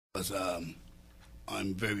because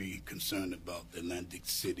I'm very concerned about the Atlantic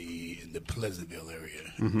City and the Pleasantville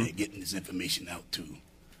area and getting this information out to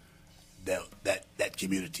that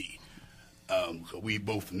community. So we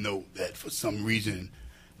both know that for some reason,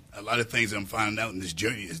 a lot of things I'm finding out in this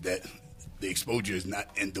journey is that the exposure is not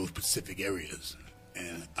in those specific areas.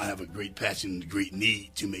 And I have a great passion and a great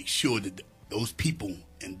need to make sure that those people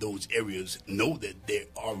in those areas know that there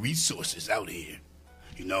are resources out here,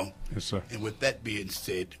 you know? Yes, sir. And with that being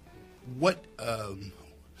said, what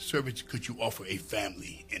service could you offer a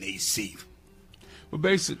family in AC? Well,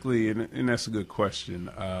 basically, and that's a good question,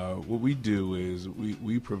 what we do is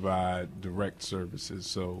we provide direct services.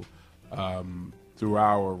 So through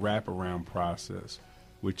our wraparound process,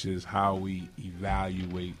 which is how we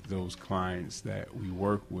evaluate those clients that we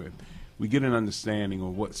work with, we get an understanding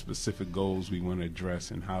of what specific goals we want to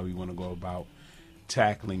address and how we want to go about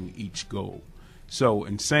tackling each goal. So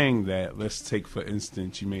in saying that, let's take, for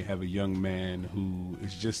instance, you may have a young man who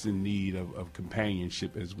is just in need of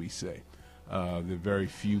companionship, as we say. There are very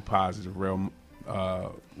few positive real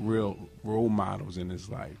role models in his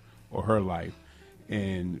life or her life.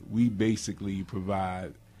 And we basically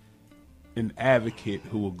provide an advocate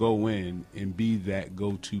who will go in and be that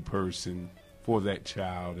go-to person for that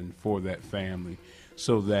child and for that family,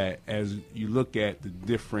 so that as you look at the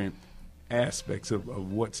different aspects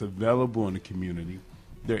of what's available in the community,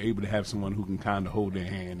 they're able to have someone who can kind of hold their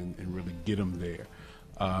hand and really get them there.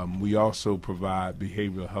 We also provide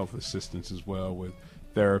behavioral health assistance as well, with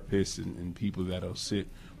therapists and people that'll sit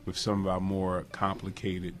with some of our more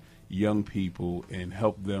complicated young people and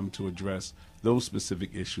help them to address those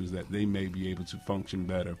specific issues that they may be able to function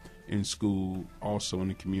better in school, also in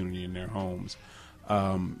the community, in their homes.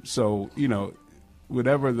 So, you know,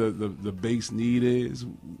 whatever the base need is,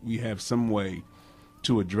 we have some way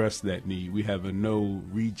to address that need. We have a no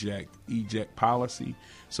reject, eject policy.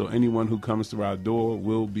 So anyone who comes through our door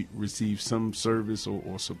will receive some service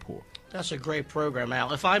or support. That's a great program,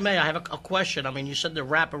 Al. If I may, I have a question. I mean, you said the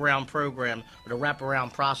wraparound program or the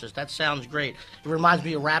wraparound process. That sounds great. It reminds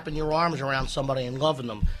me of wrapping your arms around somebody and loving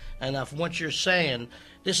them. And from what you're saying,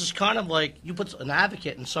 this is kind of like you put an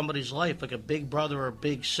advocate in somebody's life, like a big brother or a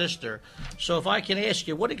big sister. So if I can ask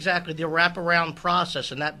you, what exactly the wraparound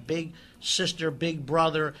process and that big sister, big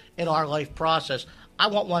brother in our life process? I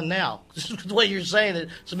want one now. The way you're saying it,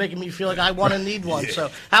 it's making me feel like I want and need one. So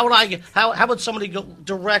how would somebody go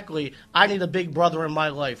directly? I need a big brother in my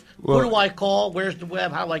life. Well, who do I call? Where's the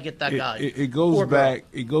web? How do I get that guy? It goes back.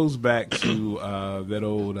 It goes back to that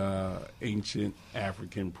old ancient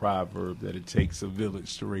African proverb that it takes a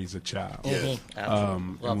village to raise a child. Yes.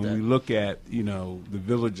 And when we look at the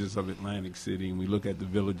villages of Atlantic City, and we look at the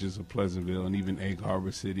villages of Pleasantville, and even Egg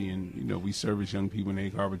Harbor City, and we service young people in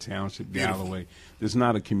Egg Harbor Township, Galloway. There's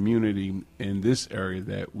not a community in this area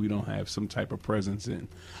that we don't have some type of presence in.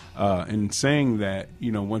 And saying that,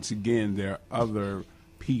 once again, there are other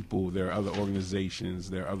people, there are other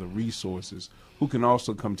organizations, there are other resources who can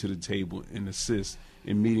also come to the table and assist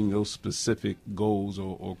in meeting those specific goals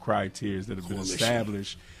or criteria that have been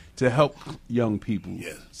established to help young people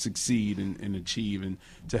succeed and achieve, and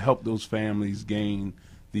to help those families gain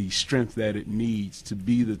the strength that it needs to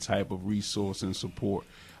be the type of resource and support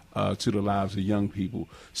to the lives of young people.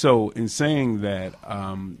 So in saying that,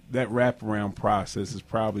 that wraparound process is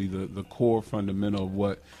probably the core fundamental of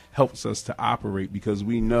what helps us to operate, because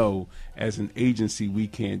we know as an agency we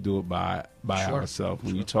can't do it by ourselves.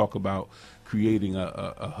 When you talk about creating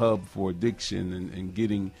a hub for addiction and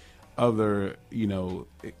getting other,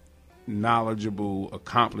 knowledgeable,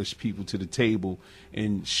 accomplished people to the table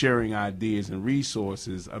and sharing ideas and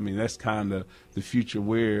resources, I mean, that's kind of the future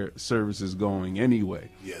where service is going anyway.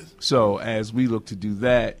 Yes. So as we look to do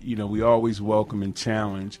that, we always welcome and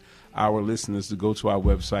challenge our listeners to go to our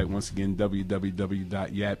website, once again,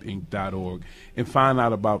 www.yapinc.org, and find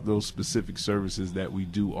out about those specific services that we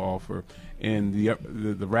do offer. And the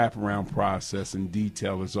wraparound process in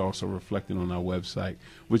detail is also reflected on our website,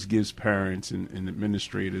 which gives parents and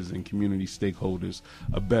administrators and community stakeholders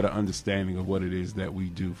a better understanding of what it is that we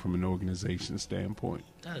do from an organization standpoint.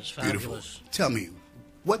 That is fabulous. Beautiful. Tell me,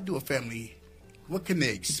 what can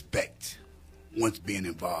they expect once being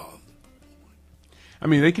involved? I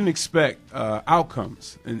mean, they can expect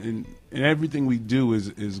outcomes, and everything we do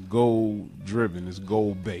is goal-driven, is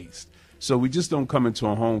goal-based. So we just don't come into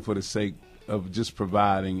a home for the sake of just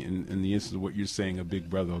providing, in the instance of what you're saying, a big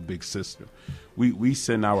brother or big sister. We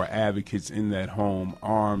send our advocates in that home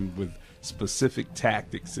armed with specific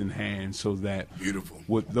tactics in hand, so that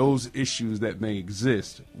with those issues that may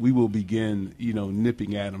exist, we will begin,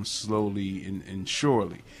 nipping at them slowly and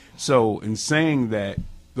surely. So in saying that,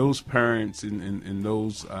 those parents in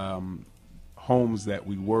those homes that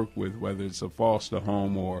we work with, whether it's a foster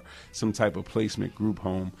home or some type of placement group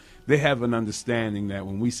home, they have an understanding that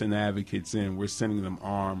when we send advocates in, we're sending them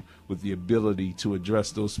armed with the ability to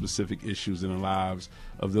address those specific issues in the lives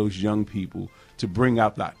of those young people to bring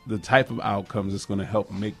out the type of outcomes that's going to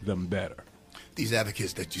help make them better. These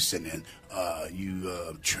advocates that you send in, you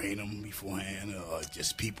train them beforehand, or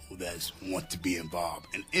just people that want to be involved?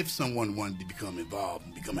 And if someone wanted to become involved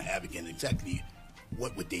and become an advocate, exactly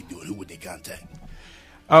what would they do and who would they contact?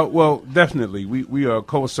 Well, definitely. We are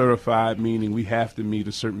co-certified, meaning we have to meet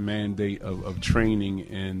a certain mandate of training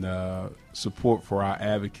and support for our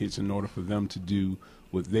advocates in order for them to do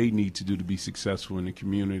what they need to do to be successful in the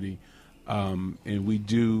community. And we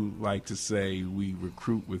do like to say we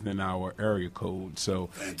recruit within our area code. So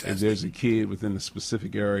Fantastic. If there's a kid within a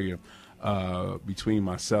specific area, between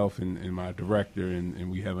myself and my director, and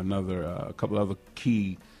we have a couple other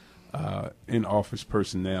key in-office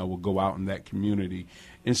personnel will go out in that community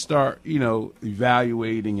and start,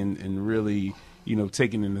 evaluating and really,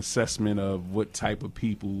 taking an assessment of what type of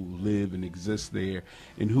people live and exist there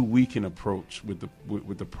and who we can approach with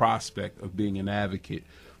the prospect of being an advocate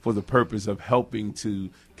for the purpose of helping to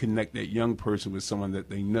connect that young person with someone that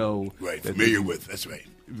they know. Right, familiar with, that's right.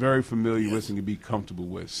 Very familiar with and can be comfortable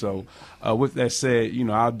with. So with that said,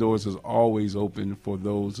 our doors is always open for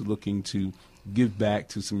those looking to give back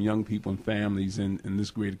to some young people and families in this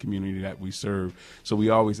greater community that we serve. So we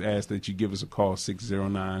always ask that you give us a call,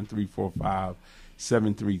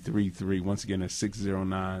 609-345-7333. Once again, that's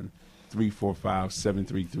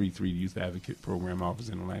 609-345-7333, the Youth Advocate Program Office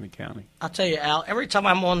in Atlantic County. I'll tell you, Al, every time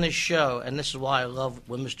I'm on this show, and this is why I love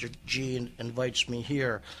when Mr. G invites me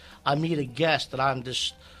here, I meet a guest that I'm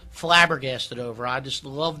just flabbergasted over. I just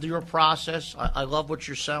love your process. I love what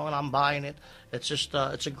you're selling. I'm buying it. It's just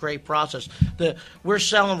it's a great process. We're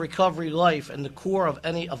selling Recovery Life, and the core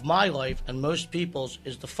of my life and most people's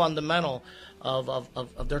is the fundamental of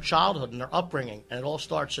their childhood and their upbringing, and it all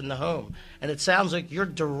starts in the home. And it sounds like you're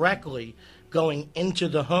directly going into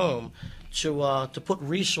the home to put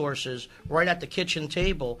resources right at the kitchen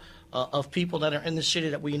table of people that are in the city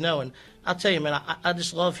that we know. And I'll tell you, man, I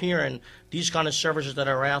just love hearing these kind of services that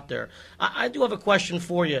are out there. I do have a question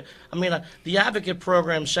for you. I mean, the Advocate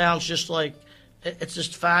Program sounds just like it's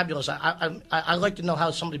just fabulous. I like to know how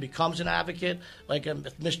somebody becomes an advocate. Like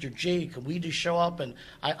Mr. G, can we just show up? And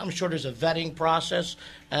I'm sure there's a vetting process.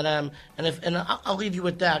 And I'll leave you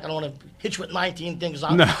with that. I don't want to hit you with 19 things.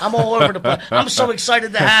 I'm all over the place. I'm so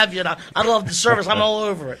excited to have you. And I love the service. I'm all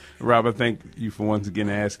over it. Rob, I thank you for once again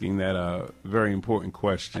asking that very important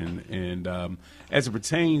question. And as it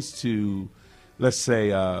pertains to, let's say,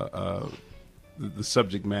 the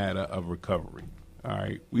subject matter of recovery. All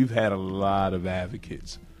right, we've had a lot of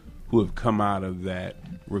advocates who have come out of that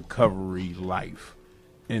recovery life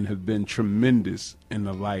and have been tremendous in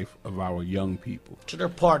the life of our young people. So they're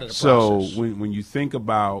part of the process. So when you think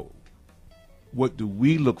about what do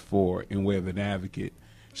we look for in way of an advocate,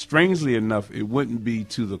 strangely enough, it wouldn't be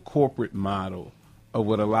to the corporate model of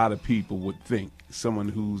what a lot of people would think. Someone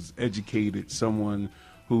who's educated, someone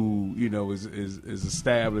who is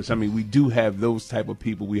established. I mean, we do have those type of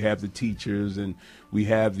people. We have the teachers and we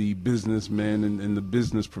have the businessmen and the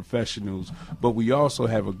business professionals, but we also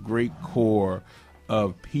have a great core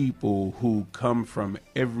of people who come from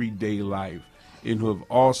everyday life and who have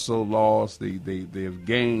also lost. They have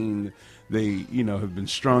gained. They have been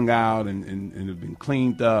strung out and have been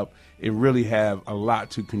cleaned up and really have a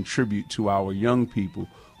lot to contribute to our young people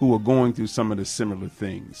who are going through some of the similar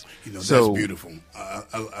things. That's beautiful.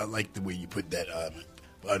 I like the way you put that.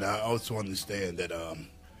 But I also understand that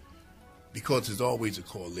because there's always a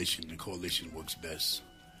coalition, the coalition works best.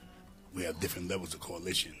 We have different levels of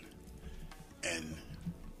coalition. And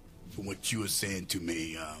from what you were saying to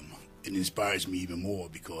me, it inspires me even more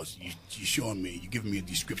because you're showing me, you're giving me a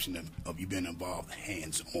description of you being involved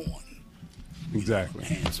hands-on. Exactly.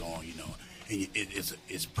 Hands-on, And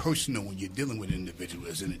it's personal when you're dealing with an individual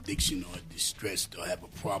that's in addiction or distressed or have a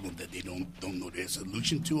problem that they don't know their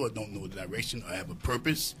solution to or don't know the direction or have a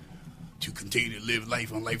purpose to continue to live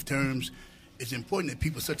life on life terms. It's important that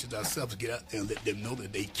people such as ourselves get out there and let them know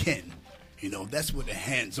that they can. That's where the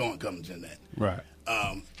hands-on comes in that. Right.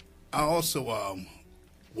 I also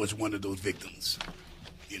was one of those victims,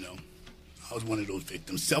 I was one of those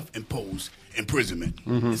victims. Self-imposed imprisonment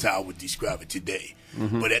is how I would describe it today.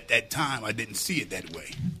 But at that time, I didn't see it that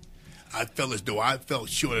way. I felt as though I fell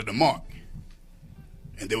short of the mark.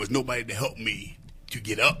 And there was nobody to help me to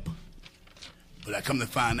get up. But I come to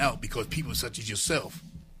find out, because people such as yourself,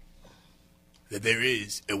 that there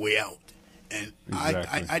is a way out. And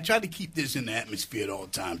Exactly. I try to keep this in the atmosphere at all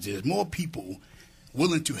times. There's more people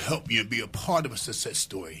willing to help you and be a part of a success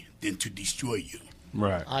story than to destroy you.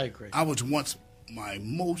 Right. I agree. I was once my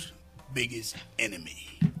most biggest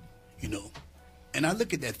enemy, you know. And I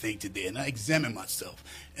look at that thing today and I examine myself.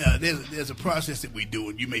 There's a process that we do,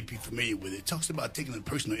 and you may be familiar with it. It talks about taking a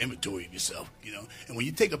personal inventory of yourself, you know. And when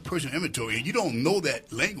you take a personal inventory, and you don't know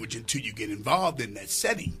that language until you get involved in that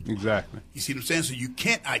setting. Exactly. You see what I'm saying? So you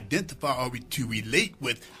can't identify or to relate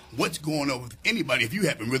with what's going on with anybody if you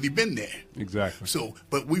haven't really been there. Exactly. So,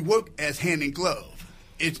 but we work as hand in glove,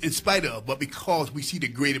 in spite of, but because we see the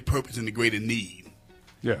greater purpose and the greater need.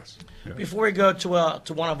 Yes. Before we go to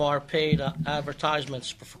one of our paid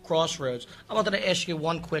advertisements for Crossroads, I wanted to ask you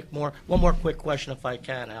one more quick question, if I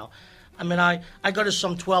can, Al. I mean, I go to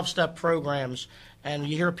some 12-step programs, and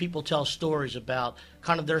you hear people tell stories about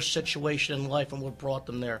kind of their situation in life and what brought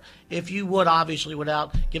them there. If you would, obviously,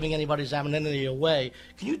 without giving anybody's anonymity away,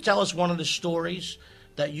 can you tell us one of the stories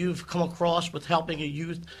that you've come across with helping a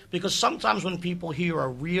youth? Because sometimes when people hear a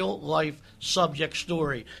real-life subject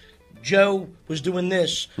story, Joe was doing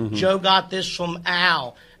this, Joe got this from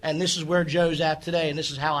Al, and this is where Joe's at today, and this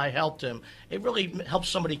is how I helped him. It really helps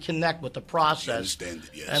somebody connect with the process. I understand it,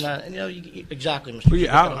 yes. And, you know, exactly, Mr. Well,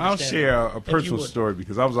 yeah, Chief, I'll share a personal would. story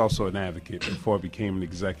because I was also an advocate before I became an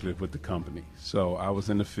executive with the company. So I was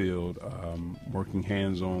in the field working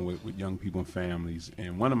hands-on with young people and families,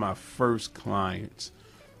 and one of my first clients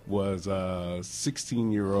was a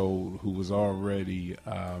 16-year-old who was already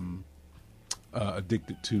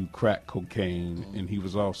addicted to crack cocaine, and he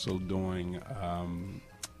was also doing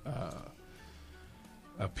a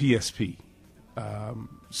PSP.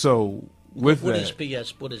 So with What that, is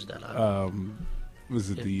PS? What is that? was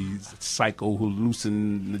it the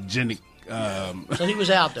psycho-hallucinogenic? So he was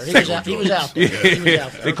out there. He was out there. He was out there.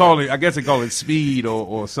 They call it. I guess they call it speed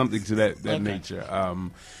or something to that nature.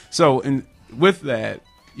 So with that,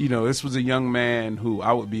 you know, this was a young man who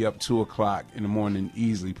I would be up 2 o'clock in the morning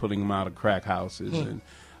easily putting him out of crack houses and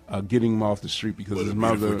getting him off the street because his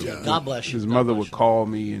mother, God bless you. his mother would call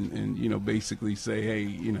me and you know, basically say, hey,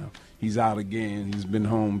 you know, he's out again. He's been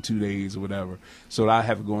home 2 days or whatever. So I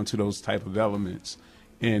have to go into those type of elements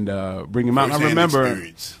and bring him out. And I remember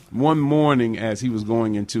one morning as he would go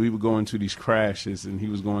into these crashes, and he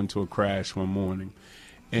was going to a crash one morning.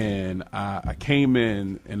 And I came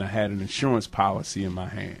in, and I had an insurance policy in my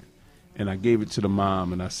hand. And I gave it to the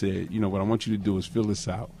mom, and I said, you know, what I want you to do is fill this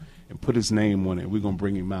out and put his name on it. We're going to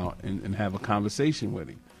bring him out and have a conversation with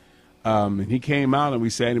him. And he came out, and we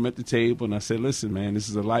sat him at the table, and I said, listen, man, this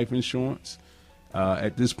is a life insurance.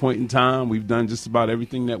 At this point in time, we've done just about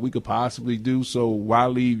everything that we could possibly do, so why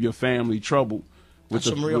leave your family troubled with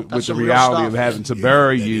the reality of having to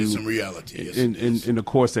bury you some reality, yes, in the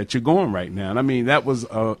course that you're going right now. And I mean, that was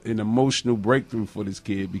an emotional breakthrough for this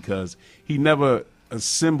kid because he never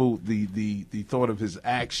assembled the thought of his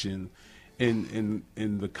action in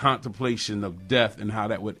the contemplation of death and how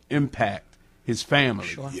that would impact his family.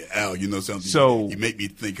 Sure. Yeah, Al, you know something? So you make me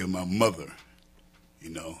think of my mother.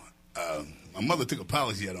 You know, my mother took a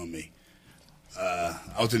policy out on me. I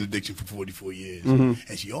was in addiction for 44 years, and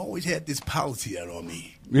she always had this policy out on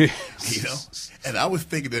me. Yeah. You know, and I was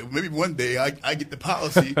thinking that maybe one day I get the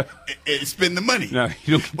policy and spend the money. No,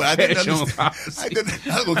 you don't but I didn't cash your own understand. policy.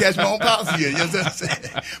 I was gonna cash my own policy in. You know what I'm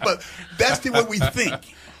saying? But that's the way we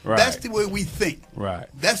think. Right. That's the way we think. Right.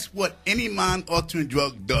 That's what any mind-altering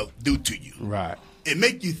drug do to you. Right. It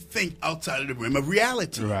make you think outside of the realm of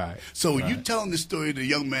reality. Right. So you telling the story of the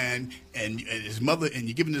young man and his mother, and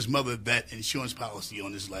you're giving his mother that insurance policy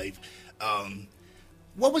on his life.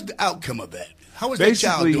 What was the outcome of that? How was that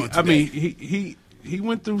child doing today? I mean, he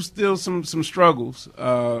went through still some struggles.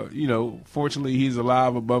 You know, fortunately, he's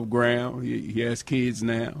alive above ground. He has kids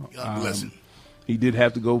now. God bless him. He did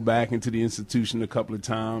have to go back into the institution a couple of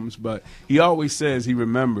times, but he always says he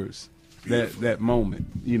remembers that moment.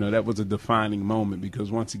 You know, that was a defining moment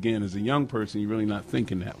because once again, as a young person, you're really not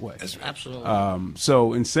thinking that way. That's right. Absolutely.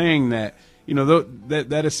 So in saying that, you know,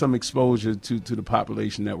 that is some exposure to the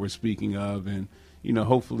population that we're speaking of, and you know,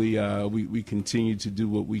 hopefully we continue to do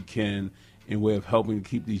what we can in way of helping to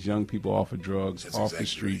keep these young people off of drugs, off the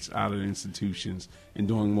streets, out of the institutions, and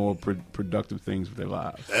doing more productive things with their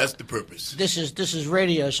lives. That's the purpose. This is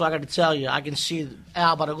radio, so I got to tell you, I can see,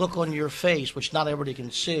 Al, by the look on your face, which not everybody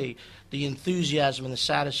can see, the enthusiasm and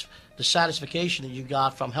the satisfaction that you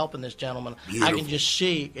got from helping this gentleman. Beautiful. I can just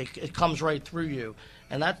see it comes right through you.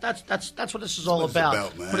 And that's what this is all That's what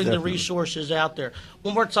it's about, man. putting the resources out there.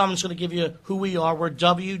 One more time, I'm just going to give you who we are. We're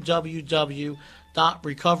www.mrg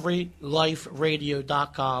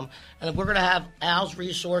www.recoveryliferadio.com. And we're going to have Al's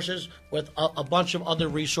resources with a bunch of other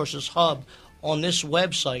resources hub on this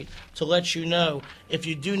website to let you know if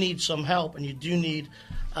you do need some help and you do need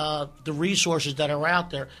the resources that are out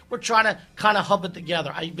there. We're trying to kind of hub it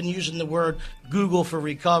together. I've been using the word Google for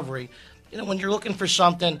recovery. You know, when you're looking for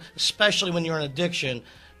something, especially when you're in addiction,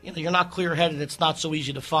 you know, you're not clear-headed. It's not so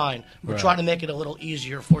easy to find. We're trying to make it a little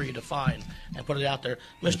easier for you to find and put it out there.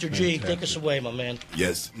 Mr. G, take us away, my man.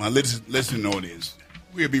 Yes, my listening audience,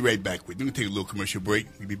 we'll be right back with you. We're going to take a little commercial break.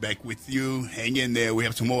 We'll be back with you. Hang in there. We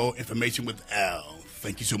have some more information with Al.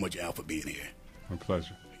 Thank you so much, Al, for being here. My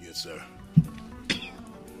pleasure. Yes, sir.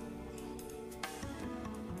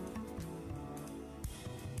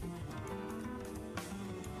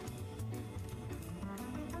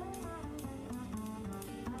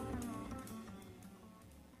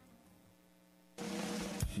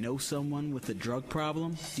 Know someone with a drug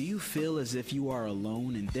problem? Do you feel as if you are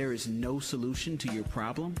alone and there is no solution to your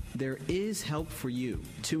problem? There is help for you.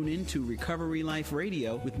 Tune in to Recovery Life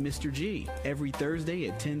Radio with Mr. G every Thursday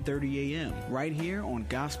at 10:30 a.m. right here on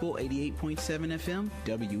Gospel 88.7 FM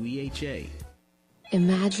WEHA.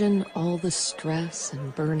 Imagine all the stress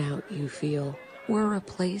and burnout you feel were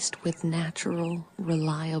replaced with natural,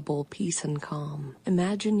 reliable peace and calm.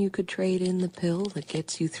 Imagine you could trade in the pill that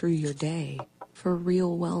gets you through your day for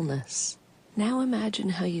real wellness. Now imagine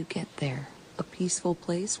how you get there. A peaceful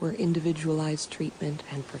place where individualized treatment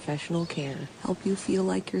and professional care help you feel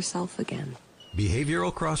like yourself again.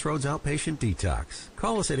 Behavioral Crossroads Outpatient Detox.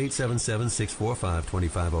 Call us at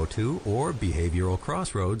 877-645-2502 or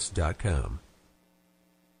behavioralcrossroads.com.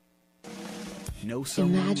 Know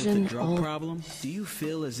someone with a drug all- problem? Do you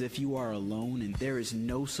feel as if you are alone and there is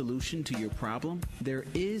no solution to your problem? There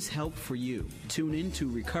is help for you. Tune in to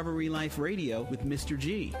Recovery Life Radio with Mr.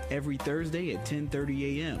 G every Thursday at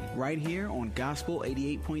 10:30 a.m. right here on Gospel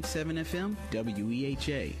 88.7 FM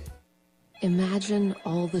WEHA. Imagine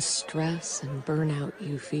all the stress and burnout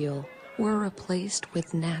you feel were replaced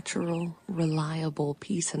with natural, reliable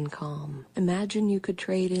peace and calm. Imagine you could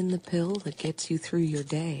trade in the pill that gets you through your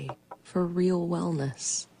day for real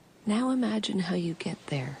wellness. Now imagine how you get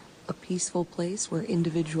there. A peaceful place where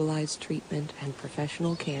individualized treatment and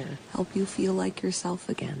professional care help you feel like yourself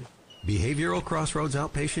again. Behavioral Crossroads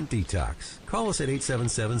Outpatient Detox. Call us at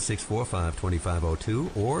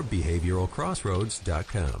 877-645-2502 or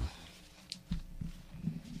behavioralcrossroads.com.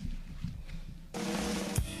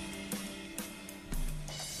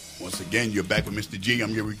 Once again, you're back with Mr. G.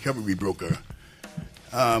 I'm your recovery broker.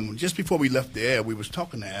 Just before we left the air, we was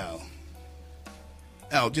talking to Al.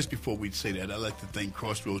 Al, just before we say that, I'd like to thank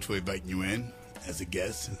Crossroads for inviting you in as a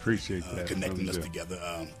guest. Appreciate that. Connecting us Really do.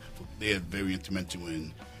 together. They are very instrumental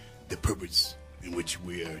in the purpose in which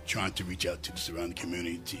we are trying to reach out to the surrounding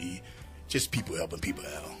community. Just people helping people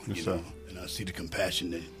out. Yes, you sir. know, and I see the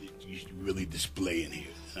compassion that you really display in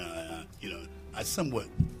here. You know,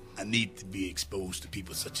 I need to be exposed to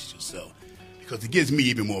people such as yourself because it gives me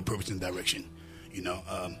even more purpose and direction. You know,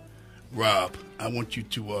 Rob, I want you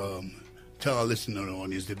to tell our listener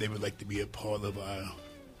audience that they would like to be a part of our.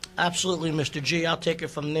 Absolutely, Mr. G. I'll take it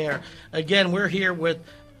from there. Again, we're here with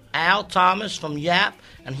Al Thomas from YAP,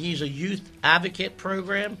 and he's a youth advocate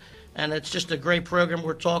program, and it's just a great program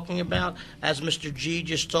we're talking about. As Mr. G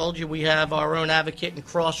just told you, we have our own advocate in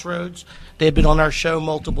Crossroads. They've been on our show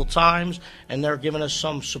multiple times, and they're giving us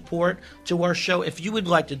some support to our show. If you would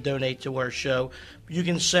like to donate to our show, you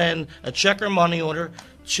can send a check or money order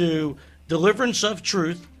to Deliverance of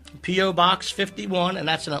Truth, P.O. Box 51, and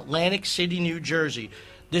that's in Atlantic City, New Jersey.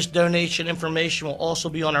 This donation information will also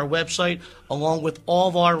be on our website, along with all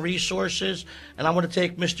of our resources. And I want to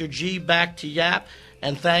take Mr. G back to YAP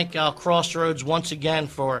and thank Crossroads once again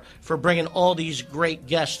for bringing all these great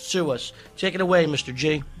guests to us. Take it away, Mr.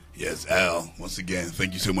 G. Yes, Al, once again,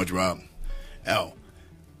 thank you so much, Rob. Al,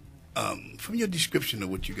 from your description of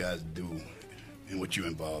what you guys do and what you're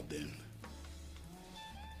involved in,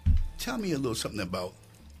 tell me a little something about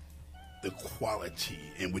the quality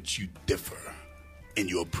in which you differ in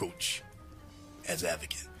your approach as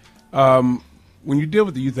advocate. When you deal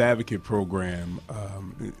with the youth advocate program,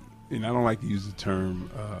 and I don't like to use the term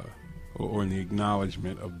or in the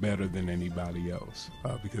acknowledgement of better than anybody else,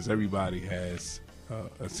 because everybody has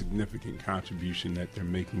a significant contribution that they're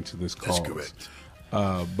making to this cause. That's correct.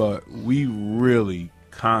 But we really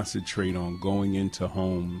concentrate on going into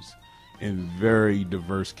homes in very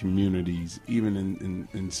diverse communities, even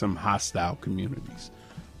in some hostile communities.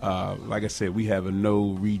 Like I said, we have a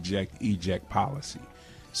no reject, eject policy.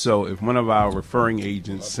 So if one of our referring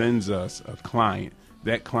agents sends us a client,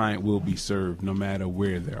 that client will be served no matter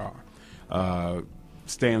where they are.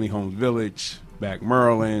 Stanley Homes Village, back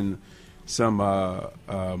Maryland, some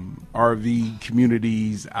RV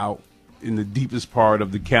communities out in the deepest part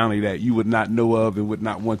of the county that you would not know of and would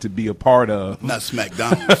not want to be a part of. Not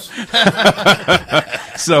SmackDowns.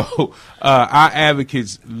 So our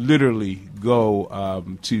advocates literally go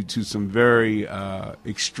to some very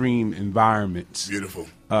extreme environments. Beautiful.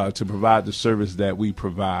 To provide the service that we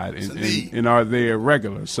provide and are there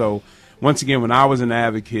regular. So once again, when I was an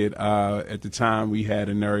advocate, at the time we had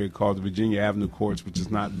an area called the Virginia Avenue Courts, which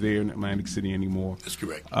is not there in Atlantic City anymore. That's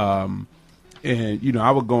correct. And, you know,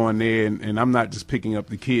 I would go in there, and I'm not just picking up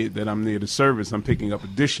the kid that I'm there to service. I'm picking up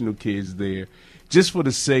additional kids there just for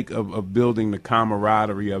the sake of building the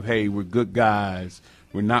camaraderie of, hey, we're good guys.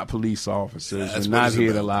 We're not police officers. We're not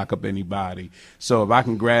here to lock up anybody. So if I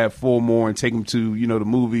can grab 4 more and take them to, you know, the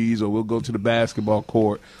movies, or we'll go to the basketball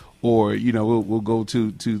court, or, you know, we'll go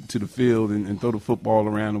to the field and throw the football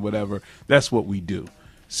around or whatever, that's what we do.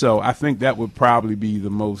 So I think that would probably be the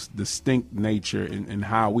most distinct nature in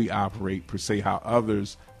how we operate, per se, how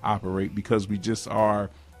others operate, because we just are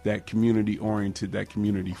that community-oriented, that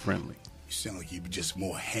community-friendly. You sound like you're just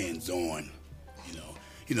more hands-on,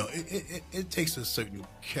 you know. It takes a certain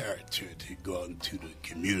character to go out into the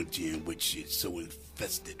community in which it's so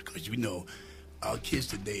infested, because, you know, our kids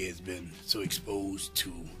today has been so exposed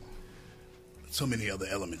to so many other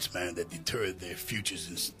elements, man, that deter their futures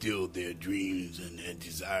and steal their dreams and their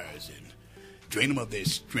desires and drain them of their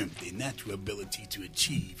strength, their natural ability to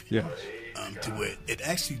achieve. Yeah. To where it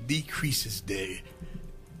actually decreases the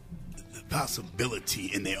possibility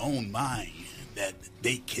in their own mind that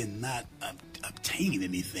they cannot obtain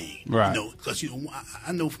anything. Right. You know, because, you know,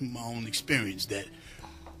 I know from my own experience that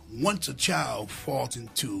once a child falls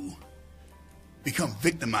into become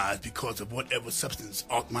victimized because of whatever substance,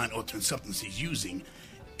 mind-altering substance he's using,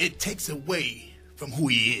 it takes away from who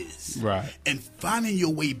he is. Right. And finding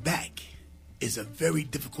your way back is a very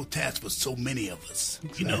difficult task for so many of us.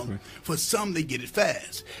 Exactly. You know, for some they get it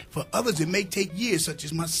fast. For others it may take years, such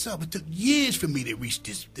as myself. It took years for me to reach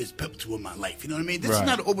this pivotal in my life. You know what I mean? This is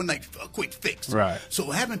not an overnight quick fix. Right. So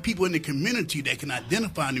having people in the community that can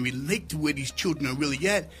identify and relate to where these children are really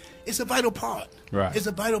at, it's a vital part. Right. It's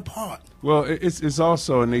a vital part. Well, it's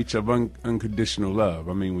also a nature of unconditional love.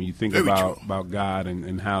 I mean, when you think Very about God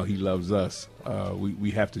and how He loves us,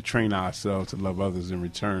 we have to train ourselves to love others in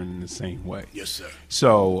return in the same way. Yes, sir.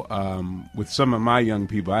 So with some of my young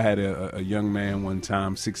people, I had a young man one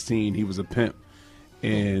time, 16. He was a pimp.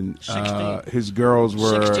 And his girls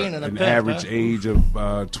were an average age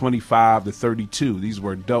of 25 to 32. These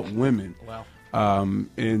were adult women. Wow.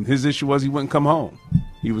 And his issue was he wouldn't come home.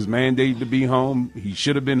 He was mandated to be home. He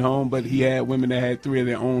should have been home, but he had women that had 3 of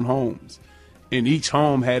their own homes. And each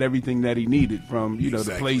home had everything that he needed, from, you know,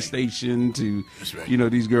 the PlayStation to, you know,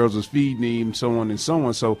 these girls was feeding him, so on and so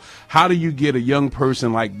on. So how do you get a young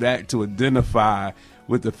person like that to identify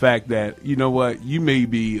with the fact that, you know what, you may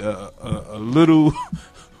be a little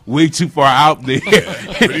way too far out there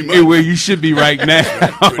and where you should be right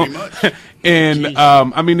now? Pretty much. And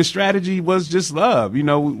I mean, the strategy was just love. You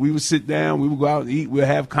know, we would sit down, we would go out and eat, we'd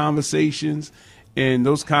have conversations, and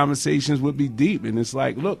those conversations would be deep. And it's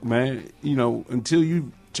like, look, man, you know, until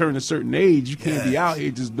you turn a certain age, you can't be out here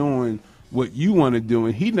just doing what you want to do.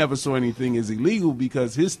 And he never saw anything as illegal,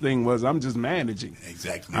 because his thing was, I'm just managing.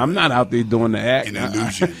 Exactly. I'm not out there doing the act. An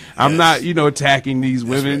illusion. I'm not, you know, attacking these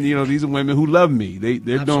women. Right. You know, these are women who love me.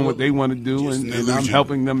 They're doing what they want to do, and I'm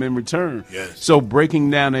helping them in return. Yes. So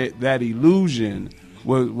breaking down that illusion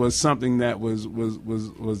was something that was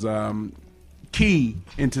key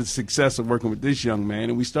into the success of working with this young man.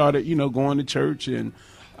 And we started, you know, going to church and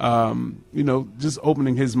you know, just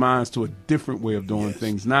opening his minds to a different way of doing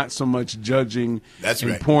things, not so much judging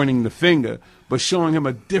and pointing the finger, but showing him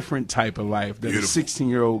a different type of life that a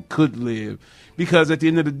 16-year-old could live. Because at the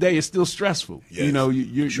end of the day, it's still stressful. Yes. You know,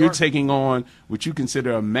 you're taking on what you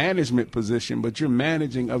consider a management position, but you're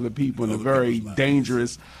managing other people in a very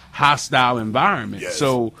dangerous, hostile environment. Yes.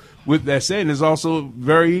 So with that said, it's also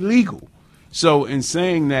very illegal. So in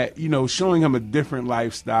saying that, you know, showing him a different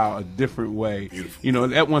lifestyle, a different way, you know,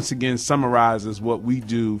 that once again summarizes what we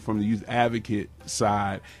do from the youth advocate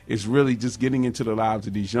side, is really just getting into the lives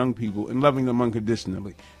of these young people and loving them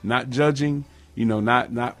unconditionally, not judging, you know,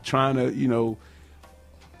 not trying to, you know,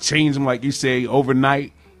 change them, like you say,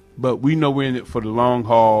 overnight. But we know we're in it for the long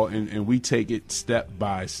haul, and we take it step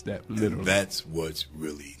by step, literally. And that's what's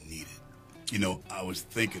really needed. You know, I was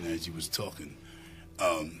thinking as you was talking,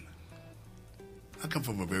 I come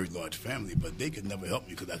from a very large family, but they could never help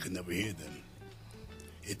me because I could never hear them.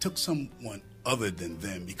 it took someone other than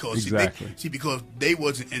them because Exactly. because they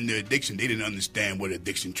wasn't in their addiction, they didn't understand what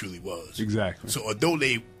addiction truly was. Exactly. So although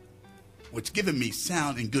they was giving me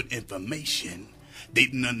sound and good information, they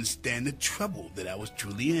didn't understand the trouble that I was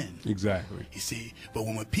truly in. Exactly. You see, but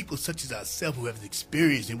when people such as ourselves who have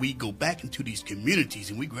experience and we go back into these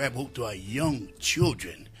communities and we grab hold to our young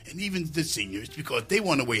children and even the seniors because they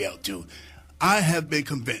want a way out too, I have been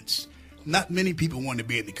convinced not many people want to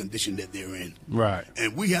be in the condition that they're in. Right.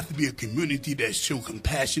 And we have to be a community that show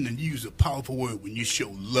compassion and use a powerful word when you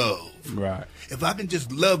show love. Right. If I can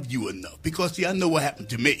just love you enough, because see, I know what happened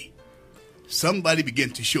to me. Somebody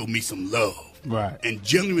began to show me some love. Right. And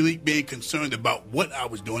genuinely being concerned about what I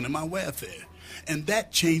was doing in my welfare. And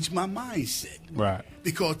that changed my mindset. Right.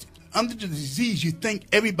 Because under the disease, you think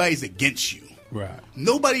everybody's against you. Right.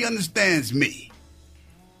 Nobody understands me.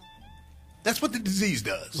 That's what the disease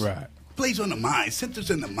does. Right. Plays on the mind,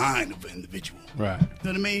 centers in the mind of an individual. Right. You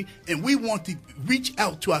know what I mean? And we want to reach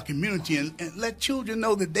out to our community and let children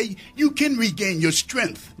know that you can regain your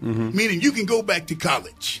strength. Mm-hmm. Meaning you can go back to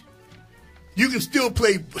college. You can still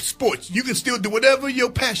play sports. You can still do whatever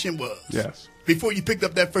your passion was. Yes. Before you picked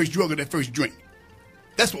up that first drug or that first drink.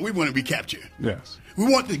 That's what we want to recapture. Yes.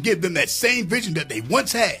 We want to give them that same vision that they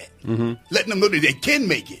once had. Mm-hmm. Letting them know that they can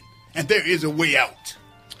make it. And there is a way out.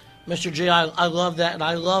 Mr. G, I love that, and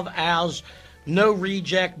I love Al's no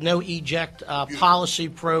reject, no eject policy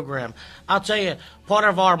program. I'll tell you, part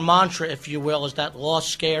of our mantra, if you will, is that lost,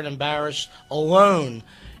 scared, embarrassed, alone,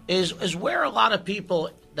 is where a lot of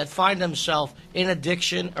people that find themselves in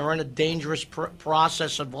addiction or in a dangerous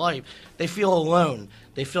process of life, they feel alone.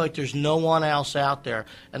 They feel like there's no one else out there.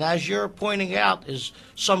 And as you're pointing out, is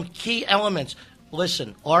some key elements.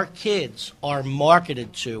 Listen, our kids are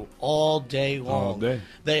marketed to all day long. All day.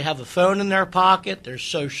 They have a phone in their pocket. There's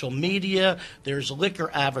social media. There's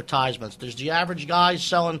liquor advertisements. There's the average guy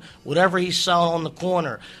selling whatever he's selling on the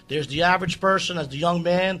corner. There's the average person, as the young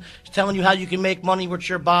man, is telling you how you can make money with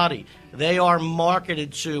your body. They are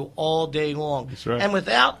marketed to all day long. That's right. And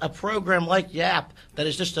without a program like YAP, that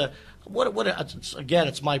is just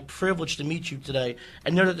it's my privilege to meet you today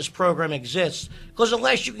and know that this program exists. Because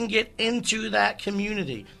unless you can get into that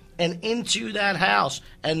community and into that house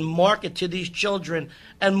and market to these children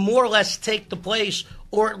and more or less take the place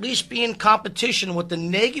or at least be in competition with the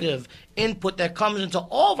negative input that comes into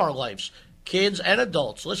all of our lives, kids and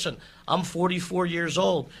adults. Listen, I'm 44 years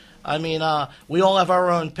old. I mean, we all have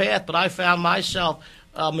our own path, but I found myself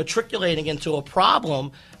matriculating into a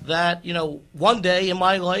problem that, one day in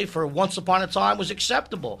my life or once upon a time was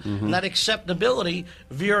acceptable. Mm-hmm. And that acceptability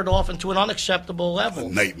veered off into an unacceptable level. A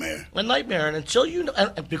nightmare. And until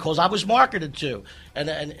and because I was marketed to. And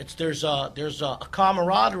there's a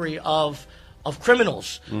camaraderie of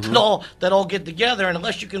criminals mm-hmm. that all get together, and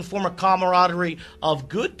unless you can form a camaraderie of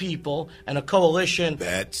good people and a coalition,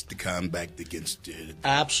 that's the combat against it.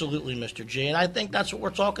 Absolutely, Mr. G, and I think that's what we're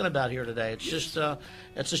talking about here today. It's just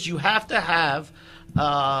you have to have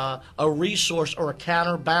a resource or a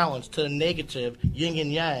counterbalance to the negative, yin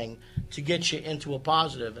and yang, to get you into a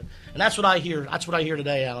positive, and that's what I hear. That's what I hear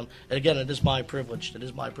today, Alan. And again, it is my privilege. It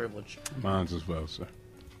is my privilege. Mine's as well, sir.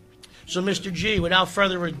 So, Mr. G, without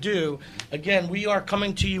further ado, again, we are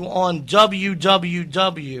coming to you on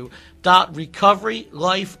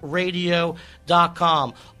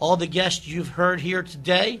www.recoveryliferadio.com. All the guests you've heard here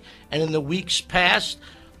today and in the weeks past,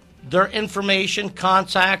 their information,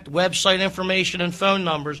 contact, website information, and phone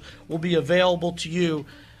numbers will be available to you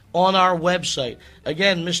on our website.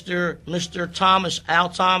 Again, Mr. Thomas, Al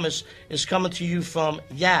Thomas, is coming to you from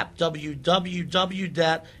YAP,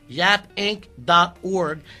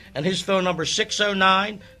 www.yapinc.org, and his phone number is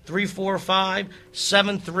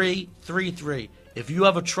 609-345-7333. If you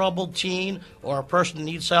have a troubled teen or a person that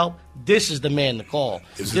needs help, this is the man to call.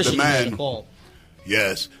 This is the man to call.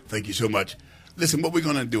 Yes, thank you so much. Listen, what we're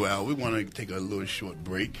going to do, Al, we want to take a little short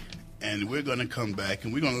break, and we're going to come back,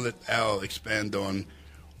 and we're going to let Al expand on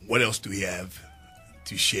what else do we have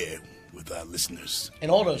to share with our listeners? In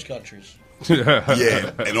all those countries.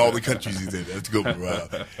 Yeah, in all the countries he's in. That's good, Rob.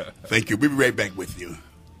 Thank you. We'll be right back with you.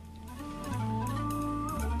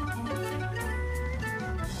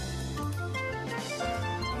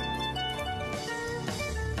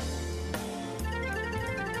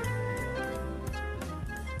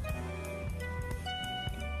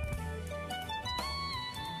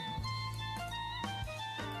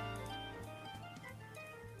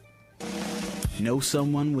 Know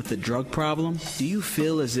someone with a drug problem? Do you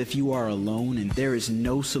feel as if you are alone and there is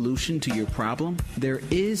no solution to your problem? There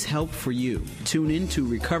is help for you. Tune in to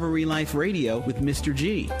Recovery Life Radio with Mr.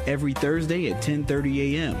 G every Thursday at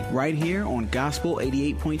 10:30 a.m. right here on Gospel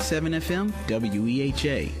 88.7 FM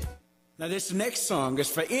WEHA. Now this next song is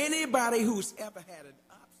for anybody who's ever had an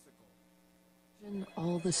obstacle. Imagine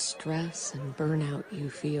all the stress and burnout you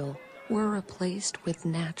feel were replaced with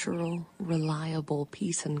natural, reliable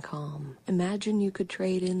peace and calm. Imagine you could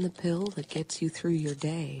trade in the pill that gets you through your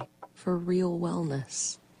day for real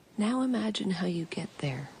wellness. Now imagine how you get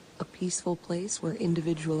there. A peaceful place where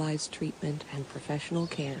individualized treatment and professional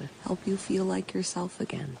care help you feel like yourself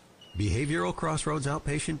again. Behavioral Crossroads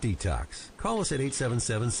Outpatient Detox. Call us at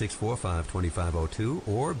 877-645-2502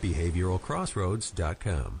 or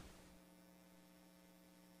behavioralcrossroads.com.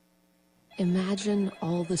 Imagine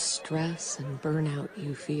all the stress and burnout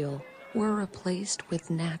you feel were replaced with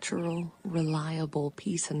natural, reliable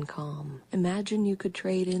peace and calm. Imagine you could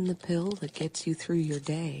trade in the pill that gets you through your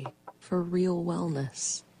day for real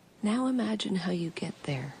wellness. Now imagine how you get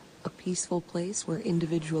there. A peaceful place where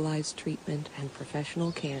individualized treatment and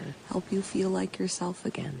professional care help you feel like yourself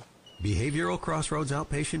again. Behavioral Crossroads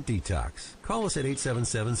Outpatient Detox. Call us at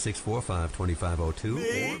 877-645-2502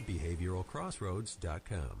 or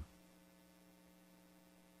behavioralcrossroads.com.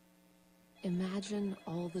 Imagine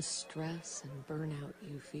all the stress and burnout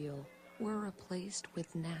you feel were replaced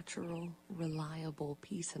with natural, reliable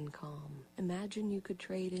peace and calm. Imagine you could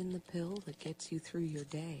trade in the pill that gets you through your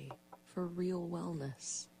day for real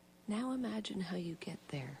wellness. Now imagine how you get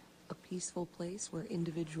there. A peaceful place where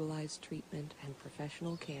individualized treatment and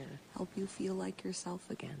professional care help you feel like yourself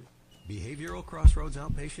again. Behavioral Crossroads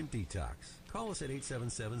Outpatient Detox. Call us at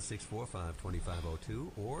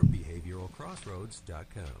 877-645-2502 or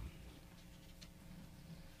behavioralcrossroads.com.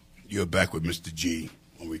 You're back with Mr. G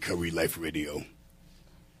on Recovery Life Radio.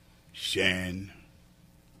 Sharing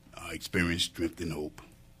our experience, strength, and hope.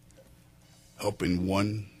 Helping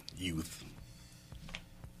one youth,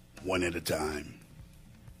 one at a time.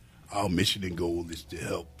 Our mission and goal is to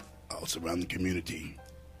help our surrounding community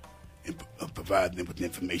and provide them with the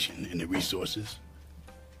information and the resources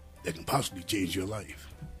that can possibly change your life.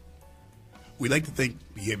 We'd like to thank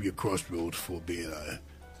Behavior Crossroads for being a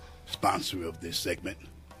sponsor of this segment.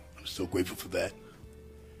 I'm so grateful for that.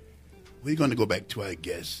 We're going to go back to our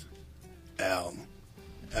guest, Al.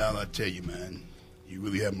 Al, I tell you, man, you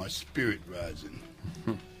really have my spirit rising.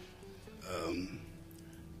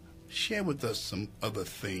 Share with us some other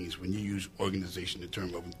things when you use organization, the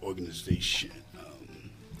term of an organization.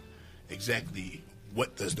 Exactly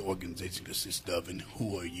what does the organization consist of and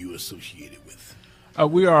who are you associated with?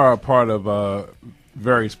 We are a part of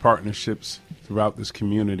various partnerships throughout this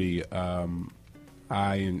community.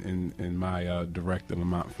 I and my director,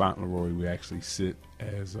 Lamont Fauntleroy, we actually sit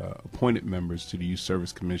as appointed members to the Youth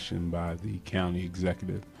Service Commission by the county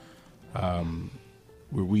executive,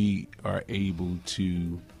 where we are able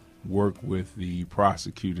to work with the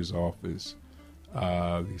prosecutor's office,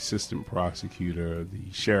 the assistant prosecutor,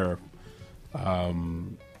 the sheriff,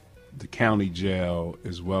 the county jail,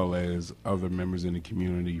 as well as other members in the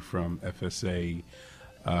community from FSA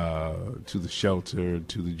to the shelter,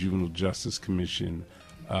 to the Juvenile Justice Commission,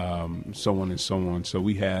 so on and so on. So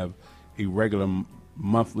we have a regular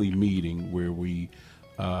monthly meeting where we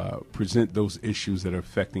present those issues that are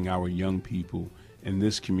affecting our young people in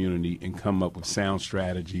this community and come up with sound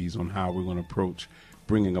strategies on how we're going to approach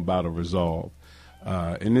bringing about a resolve.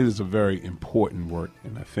 And it is a very important work,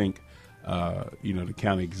 and I think the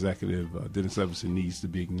county executive, Dennis Everson, needs to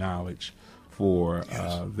be acknowledged for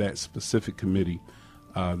that specific committee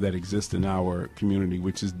that exists in our community,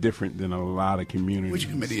 which is different than a lot of communities. Which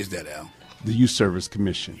committee is that, Al? The Youth Service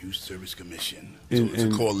Commission. Youth Service Commission. So it's a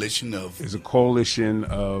coalition of... It's a coalition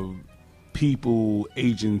of people,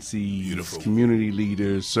 agencies, Beautiful. Community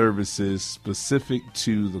leaders, services specific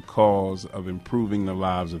to the cause of improving the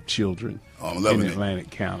lives of children in Atlantic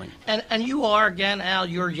County. And you are, again, Al,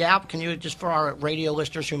 you're YAP. Can you, just for our radio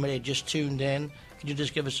listeners who may have just tuned in, could you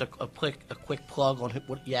just give us a quick plug on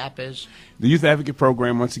what YAP is? The Youth Advocate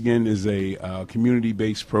Program, once again, is a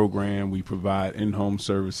community-based program. We provide in-home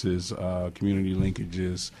services, community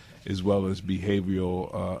linkages, as well as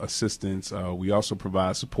behavioral assistance. We also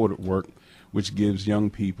provide supported work, which gives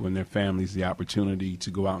young people and their families the opportunity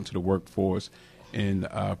to go out into the workforce and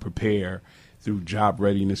prepare through job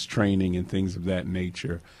readiness training and things of that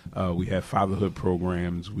nature. We have fatherhood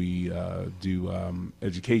programs. We do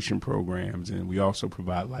education programs, and we also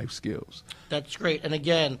provide life skills. That's great. And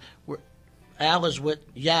again, Al is with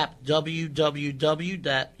YAP,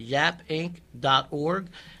 www.yapinc.org,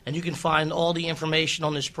 and you can find all the information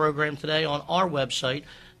on this program today on our website,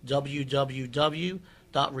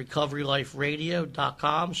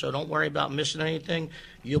 www.recoveryliferadio.com. So don't worry about missing anything.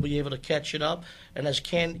 You'll be able to catch it up. And as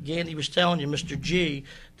Gandy was telling you, Mr. G,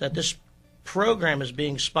 that this program is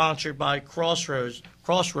being sponsored by Crossroads,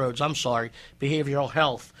 Behavioral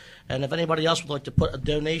Health. And if anybody else would like to put a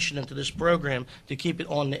donation into this program to keep it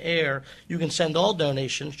on the air, you can send all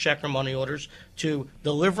donations, check or money orders, to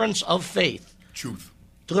Deliverance of Faith.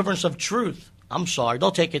 Deliverance of Truth. I'm sorry.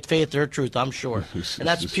 They'll take it faith or truth, I'm sure. And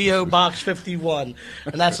that's P.O. Box 51.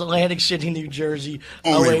 And that's Atlantic City, New Jersey.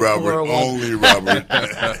 Only Robert. Only Robert.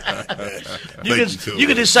 You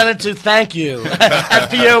can just send it to thank you at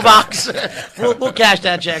P.O. Box. We'll cash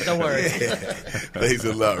that check. Don't worry. Thanks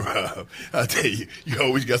a lot, Rob. I'll tell you, you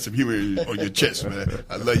always got some humor on your chest, man.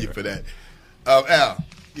 I love you for that. Al,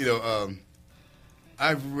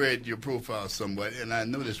 I've read your profile somewhat, and I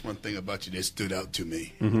noticed one thing about you that stood out to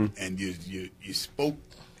me. Mm-hmm. And you spoke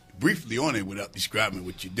briefly on it without describing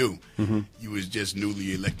what you do. Mm-hmm. You was just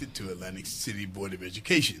newly elected to Atlantic City Board of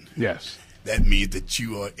Education. Yes. That means that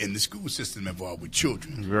you are in the school system involved with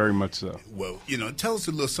children. Very much so. Well, tell us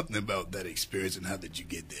a little something about that experience and how did you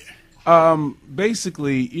get there?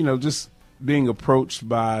 Basically, just being approached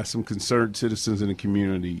by some concerned citizens in the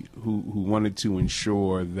community who wanted to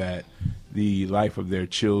ensure that the life of their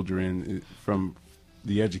children from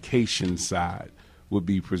the education side would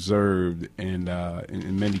be preserved and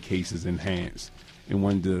in many cases enhanced, and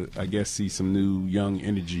wanted to, I guess, see some new young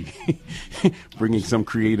energy, bringing some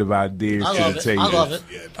creative ideas to the table. I love it.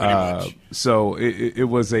 Yeah, pretty much. So it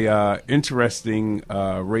was a interesting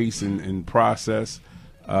race and process.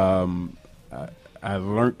 I've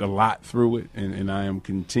learned a lot through it, and I am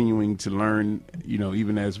continuing to learn,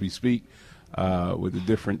 even as we speak, with the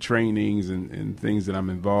different trainings and things that I'm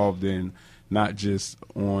involved in, not just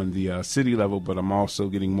on the city level, but I'm also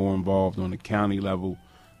getting more involved on the county level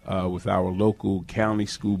with our local county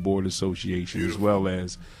school board association, Beautiful. As well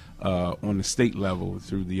as on the state level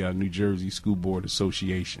through the New Jersey School Board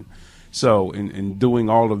Association. So in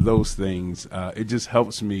doing all of those things, it just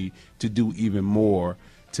helps me to do even more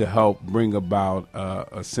to help bring about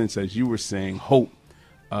a sense, as you were saying, hope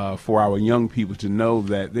for our young people to know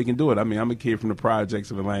that they can do it. I mean, I'm a kid from the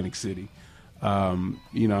projects of Atlantic City. I'm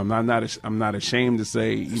not ashamed to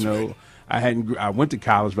say, right. I went to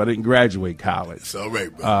college, but I didn't graduate college. It's all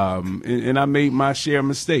right, bro. And I made my share of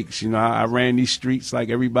mistakes. I ran these streets like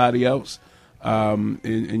everybody else,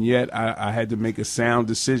 and yet I had to make a sound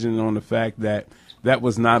decision on the fact that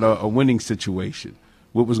was not a winning situation.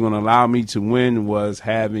 What was going to allow me to win was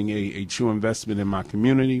having a true investment in my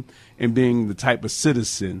community and being the type of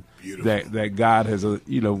citizen that God has,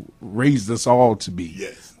 raised us all to be.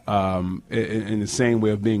 Yes. In the same way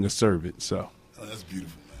of being a servant. So. Oh, that's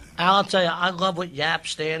beautiful, man. Al, I'll tell you, I love what YAP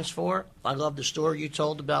stands for. I love the story you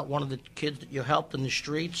told about one of the kids that you helped in the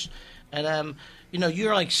streets. And,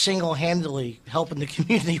 you're like single-handedly helping the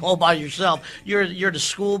community all by yourself. You're the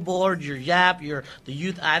school board, you're YAP, you're the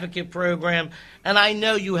youth advocate program, and I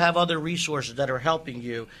know you have other resources that are helping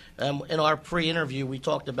you. In our pre-interview, we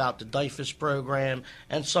talked about the DIFUS program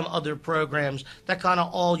and some other programs that kind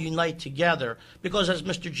of all unite together because, as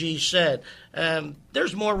Mr. G said,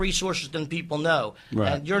 there's more resources than people know,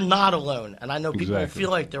 right. And you're not alone, and I know people Exactly.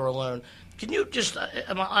 feel like they're alone. Can you just,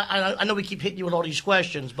 I know we keep hitting you with all these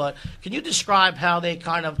questions, but can you describe how they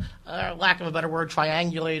kind of, lack of a better word,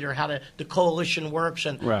 triangulate, or how the coalition works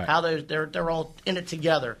and right. how they're all in it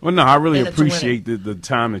together? Well, no, I really appreciate the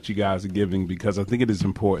time that you guys are giving, because I think it is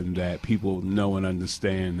important that people know and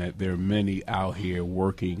understand that there are many out here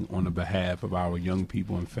working on the behalf of our young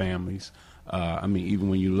people and families. Even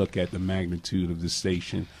when you look at the magnitude of this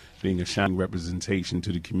station being a shining representation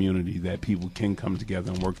to the community, that people can come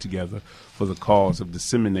together and work together for the cause of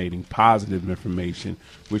disseminating positive information,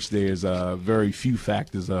 which there's very few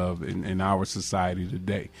factors of in our society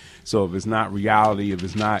today. So if it's not reality, if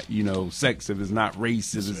it's not, sex, if it's not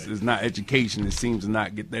race, if it's not education, it seems to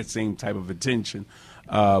not get that same type of attention.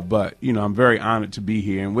 But I'm very honored to be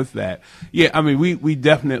here. And with that, we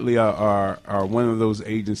definitely are one of those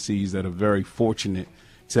agencies that are very fortunate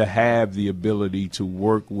to have the ability to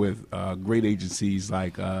work with great agencies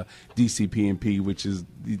like DCP&P, which is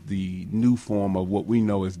the new form of what we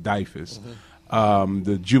know as DIFUS. Mm-hmm.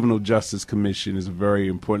 The Juvenile Justice Commission is a very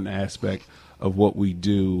important aspect of what we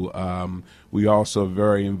do. We also are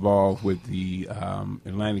very involved with the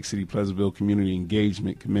Atlantic City Pleasantville Community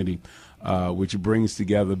Engagement Committee, which brings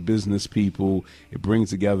together business people. It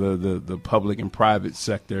brings together the public and private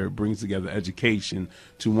sector. It brings together education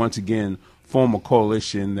to once again form a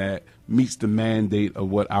coalition that meets the mandate of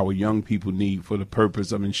what our young people need for the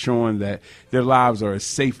purpose of ensuring that their lives are as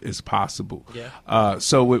safe as possible. Yeah.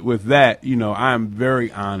 So with that, I'm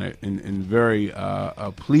very honored and very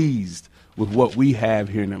pleased with what we have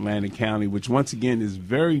here in Atlantic County, which once again is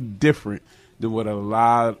very different than what a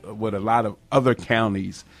lot of other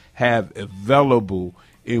counties have available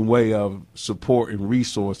in way of support and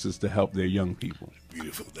resources to help their young people.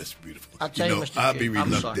 Beautiful. That's beautiful. I'll tell you, Mr. I'll G, be I'm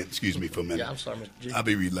reluctant. sorry. Excuse me for a minute. Yeah, I'm sorry, Mr. G. I'll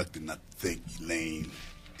be reluctant not to thank Elaine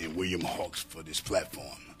and William Hawks for this platform.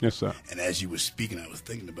 Yes, sir. And as you were speaking, I was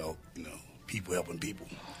thinking about people helping people.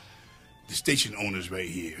 The station owners right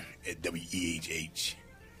here at WEHH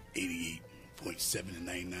 88.7 and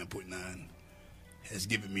 99.9 has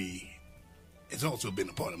given me. It's also been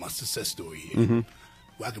a part of my success story here,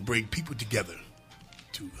 where I can bring people together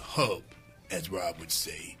to hub, as Rob would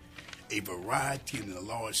say, a variety and a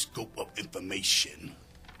large scope of information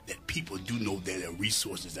that people do know there are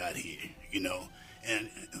resources out here, And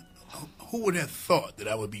who would have thought that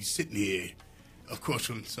I would be sitting here, of course,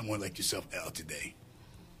 from someone like yourself, Al, today?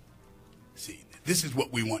 See, this is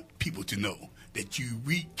what we want people to know, that you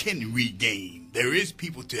can regain. There is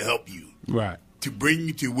people to help you. Right. To bring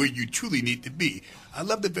you to where you truly need to be. I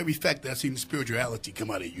love the very fact that I've seen the spirituality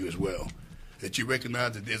come out of you as well. That you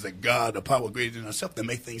recognize that there's a God, a power greater than ourselves that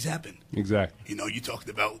make things happen. Exactly. You talked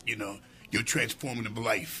about, your transformative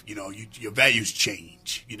life. Your values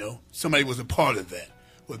change. Somebody was a part of that.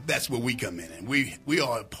 Well, that's where we come in. And we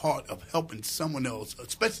are a part of helping someone else,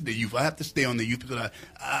 especially the youth. I have to stay on the youth because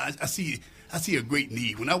I see a great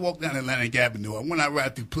need. When I walk down Atlantic Avenue, or when I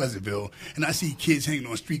ride through Pleasantville, and I see kids hanging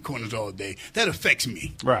on street corners all day, that affects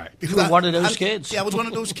me. Right. You were one of those kids. Yeah, I was one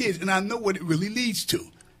of those kids, and I know what it really leads to.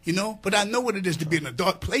 But I know what it is to be in a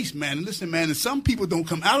dark place, man. And listen, man, and some people don't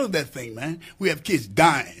come out of that thing, man. We have kids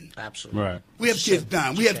dying. Absolutely. Right. We have kids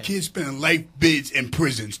dying. We have kids spending life bids in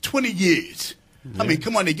prisons, 20 years. Yeah. I mean,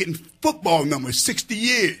 come on, they're getting football numbers, 60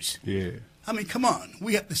 years. Yeah. I mean, come on.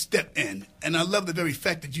 We have to step in. And I love the very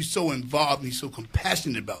fact that you're so involved and you're so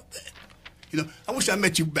compassionate about that. I wish I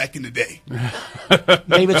met you back in the day.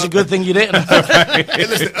 Maybe it's a good thing you didn't. Hey,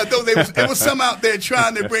 listen, although there was some out there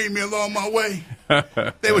trying to bring me along my way,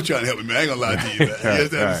 they were trying to help me, man. I ain't going to lie to you, man. You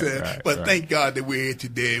know what I'm saying? But thank God that we're here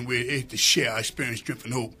today and we're here to share our experience, strength,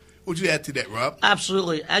 and hope. What would you add to that, Rob?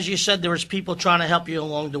 Absolutely. As you said, there was people trying to help you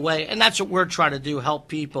along the way, and that's what we're trying to do, help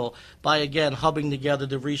people by, again, hubbing together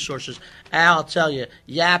the resources. Al, I'll tell you,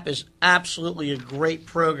 YAP is absolutely a great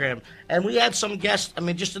program. And we had some guests,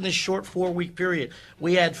 just in this short 4-week period,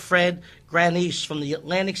 we had Fred Granice from the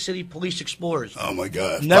Atlantic City Police Explorers. Oh, my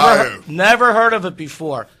God. Never heard of it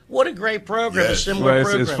before. What a great program, yes. a similar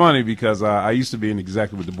program. It's funny because I used to be an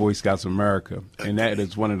executive with the Boy Scouts of America, and that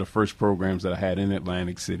is one of the first programs that I had in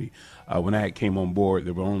Atlantic City. When I came on board,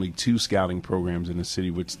 there were only 2 scouting programs in the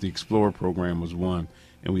city, which the Explorer program was one,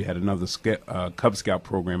 and we had another Cub Scout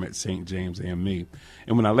program at St. James AME.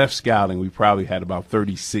 And when I left scouting, we probably had about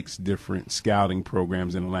 36 different scouting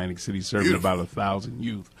programs in Atlantic City, serving about 1,000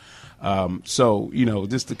 youth. So,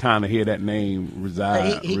 just to kind of hear that name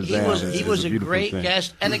reside. He was a great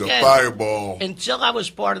guest. And again, fireball. Until I was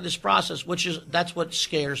part of this process, that's what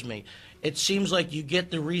scares me. It seems like you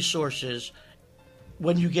get the resources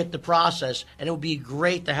when you get the process, and it would be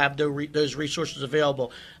great to have those resources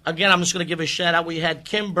available. Again, I'm just going to give a shout out. We had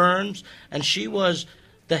Kim Burns, and she was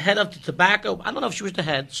the head of the tobacco. I don't know if she was the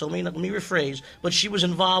head, so let me rephrase, but she was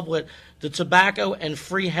involved with the tobacco and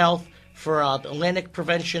free health for Atlantic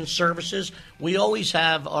Prevention Services. We always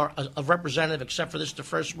have a representative, except for the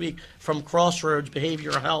first week, from Crossroads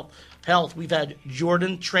Behavioral Health. We've had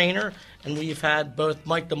Jordan Trainer, and we've had both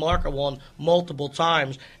Mike DeMarco on multiple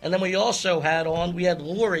times. And then we also had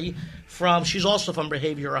Lori she's also from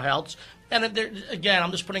Behavioral Health. And again,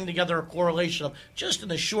 I'm just putting together a correlation of just in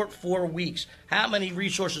the short 4 weeks, how many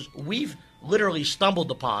resources we've literally stumbled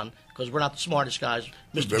upon, because we're not the smartest guys,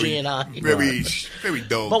 Mr. G and I. Very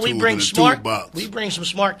dull. But we bring some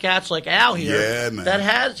smart cats like Al here. Yeah,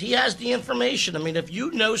 man. He has the information. If you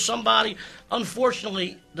know somebody,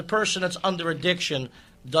 unfortunately, the person that's under addiction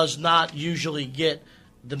does not usually get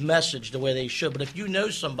the message the way they should. But if you know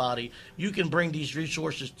somebody, you can bring these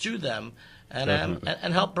resources to them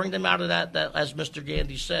and help bring them out of that, as Mr.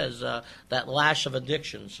 Gandy says, that lash of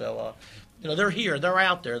addiction. So, they're here. They're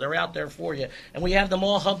out there. They're out there for you. And we have them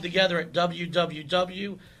all hubbed together at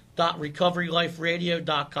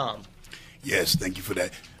www.recoveryliferadio.com. Yes, thank you for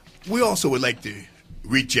that. We also would like to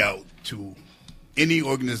reach out to any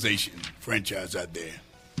organization, franchise out there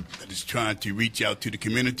that is trying to reach out to the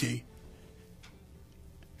community.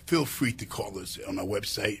 Feel free to call us on our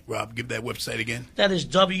website. Rob, give that website again. That is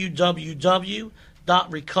www.recoveryliferadio.com.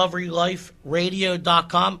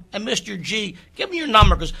 www.recoveryliferadio.com. And Mr. G, give me your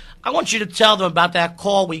number, because I want you to tell them about that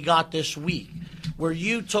call we got this week where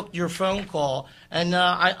you took your phone call, and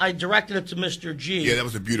I directed it to Mr. G. Yeah, that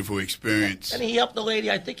was a beautiful experience. And he helped the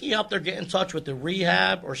lady. I think he helped her get in touch with the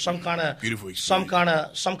rehab or some kind of some kind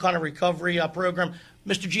of recovery program.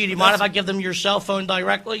 Mr. G, do you mind if I give them your cell phone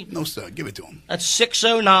directly? No, sir. Give it to him. That's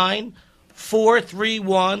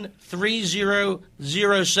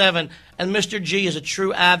 609-431-3007. And Mr. G is a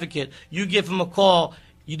true advocate. You give him a call.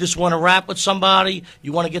 You just want to rap with somebody.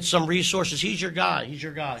 You want to get some resources. He's your guy. He's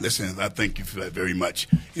your guy. Listen, I thank you for that very much.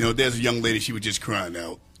 You know, there's a young lady, she was just crying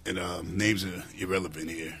out, and names are irrelevant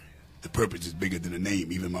here. The purpose is bigger than the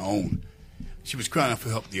name, even my own. She was crying out for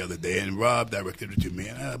help the other day, and Rob directed her to me,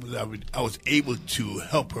 and I was able to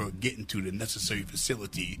help her get into the necessary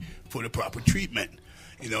facility for the proper treatment.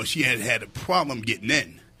 You know, she had a problem getting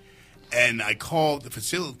in, and I called the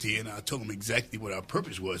facility, and I told them exactly what our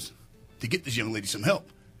purpose was, to get this young lady some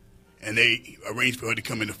help. And they arranged for her to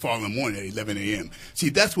come in the following morning at 11 a.m. See,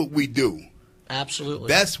 that's what we do. Absolutely.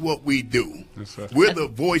 That's what we do. Yes, sir. We're the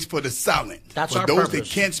voice for the silent. That's for our those purpose. that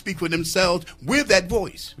can't speak for themselves, we're that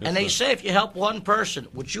voice. And they say if you help one person,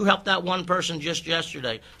 which you helped that one person just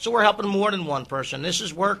yesterday, so we're helping more than one person. This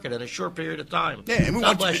is working in a short period of time. Yeah, and we God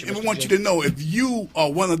want, bless you, and we Mr. want G. you to know, if you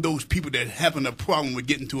are one of those people that having a problem with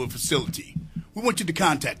getting to a facility, we want you to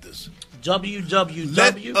contact us. Let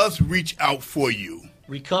us reach out for you.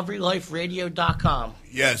 recoveryliferadio.com.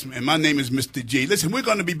 Yes, and my name is Mr. G. Listen, we're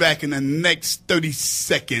going to be back in the next 30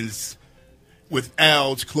 seconds with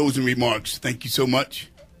Al's closing remarks. Thank you so much.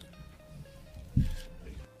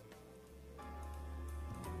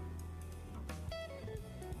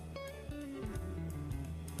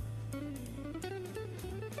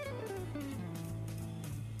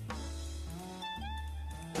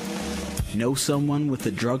 Know someone with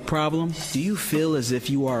a drug problem? Do you feel as if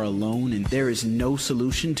you are alone and there is no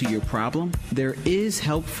solution to your problem? There is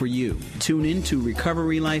help for you. Tune in to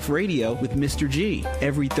Recovery Life Radio with Mr. G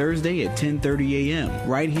every Thursday at 10:30 a.m.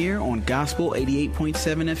 right here on Gospel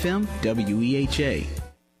 88.7 FM WEHA.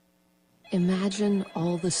 Imagine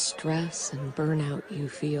all the stress and burnout you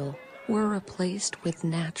feel were replaced with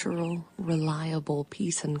natural, reliable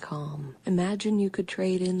peace and calm. Imagine you could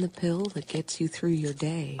trade in the pill that gets you through your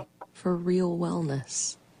day for real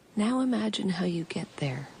wellness. Now imagine how you get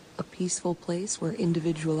there. A peaceful place where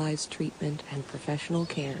individualized treatment and professional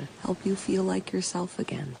care help you feel like yourself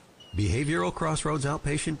again. Behavioral Crossroads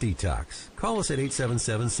Outpatient Detox. Call us at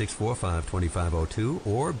 877-645-2502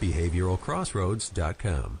 or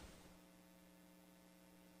behavioralcrossroads.com.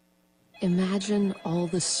 Imagine all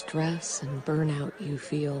the stress and burnout you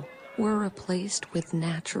feel were replaced with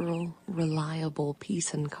natural, reliable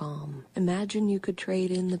peace and calm. Imagine you could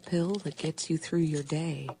trade in the pill that gets you through your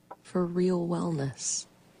day for real wellness.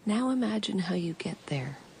 Now imagine how you get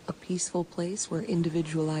there. A peaceful place where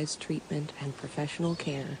individualized treatment and professional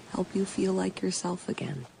care help you feel like yourself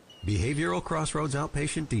again. Behavioral Crossroads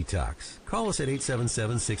Outpatient Detox. Call us at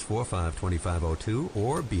 877-645-2502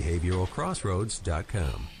 or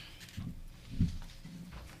behavioralcrossroads.com.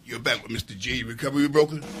 You're back with Mr. G, Recovery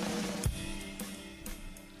Broker.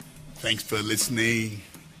 Thanks for listening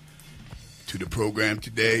to the program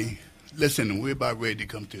today. Listen, we're about ready to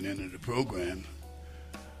come to the end of the program.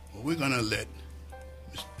 Well, we're going to let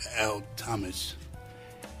Mr. Al Thomas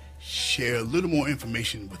share a little more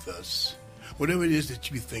information with us. Whatever it is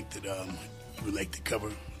that you think that you would like to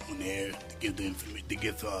cover on the air, to give the information, to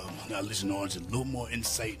give our listeners a little more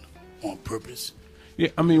insight on purpose. Yeah,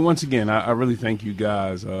 I mean, once again, I really thank you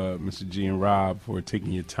guys, Mr. G and Rob, for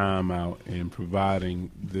taking your time out and providing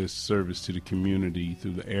this service to the community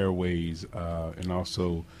through the airways, and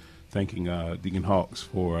also thanking Deacon Hawks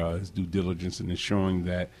for his due diligence in ensuring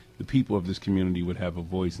that the people of this community would have a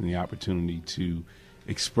voice and the opportunity to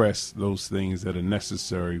express those things that are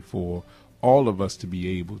necessary for all of us to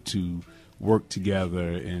be able to work together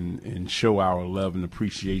and show our love and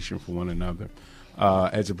appreciation for one another.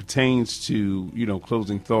 As it pertains to,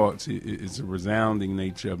 closing thoughts, it's a resounding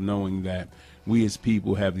nature of knowing that we as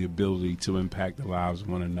people have the ability to impact the lives of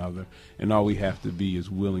one another, and all we have to be is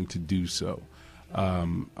willing to do so. I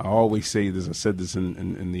always say this, I said this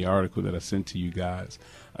in the article that I sent to you guys.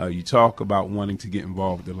 You talk about wanting to get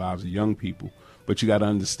involved with the lives of young people, but you got to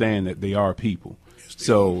understand that they are people.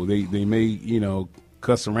 So they may,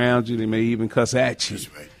 cuss around you, they may even cuss at you.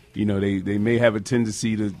 That's right. They may have a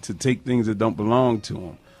tendency to take things that don't belong to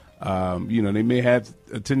them. They may have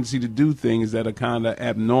a tendency to do things that are kind of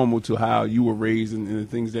abnormal to how you were raised and the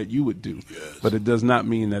things that you would do. Yes. But it does not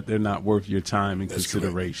mean that they're not worth your time and That's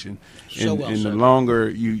consideration. So well and the said. longer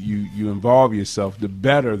you involve yourself, the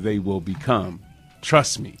better they will become.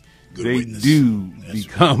 trust me, Good they witness. do That's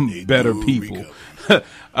become right. They better do people.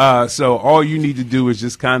 recover. So all you need to do is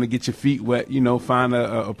just kind of get your feet wet, find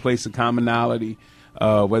a place of commonality,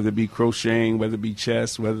 whether it be crocheting, whether it be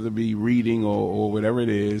chess, whether it be reading or whatever it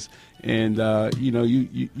is. And,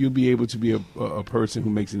 you'll be able to be a person who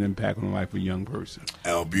makes an impact on the life of a young person.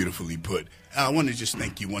 Al, beautifully put. Al, I want to just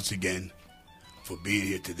thank you once again for being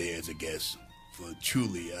here today as a guest. For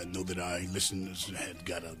truly, I know that our listeners had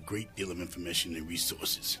got a great deal of information and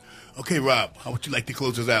resources. Okay, Rob, how would you like to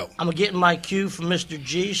close us out? I'm getting my cue from Mr.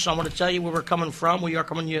 G, so I'm going to tell you where we're coming from. We are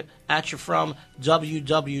coming at you from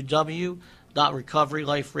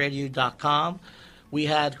www.recoveryliferadio.com. We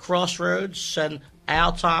had Crossroads send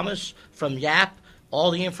Al Thomas from YAP.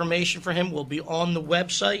 All the information for him will be on the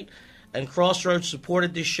website. And Crossroads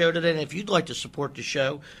supported this show today. And if you'd like to support the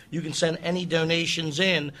show, you can send any donations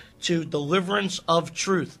in to Deliverance of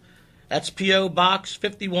Truth. That's P.O. Box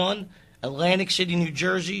 51, Atlantic City, New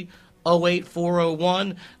Jersey,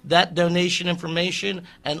 08401. That donation information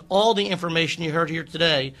and all the information you heard here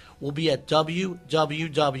today will be at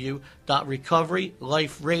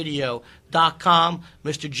www.recoveryliferadio.com.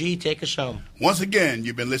 Mr. G, take us home. Once again,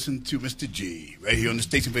 you've been listening to Mr. G right here on the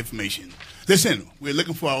Station of Information. Listen, we're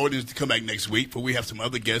looking for our audience to come back next week, for we have some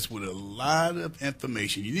other guests with a lot of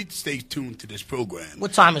information. You need to stay tuned to this program.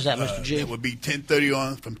 What time is that, Mr. G? It will be 10:30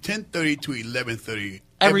 on, from 10:30 to 11:30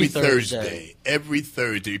 Every Thursday. Every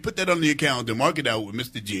Thursday. Put that on your calendar. Mark it out with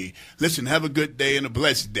Mr. G. Listen, have a good day and a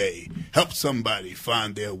blessed day. Help somebody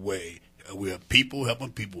find their way. We are people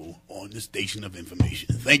helping people on the Station of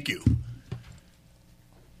Information. Thank you.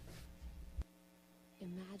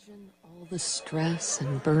 Imagine all the stress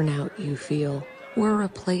and burnout you feel were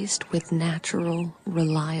replaced with natural,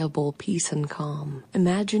 reliable peace and calm.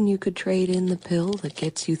 Imagine you could trade in the pill that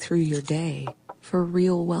gets you through your day for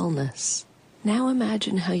real wellness. Now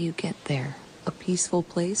imagine how you get there. A peaceful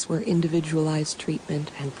place where individualized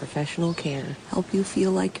treatment and professional care help you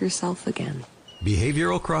feel like yourself again.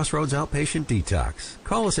 Behavioral Crossroads Outpatient Detox.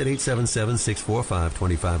 Call us at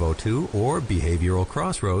 877-645-2502 or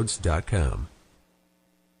behavioralcrossroads.com.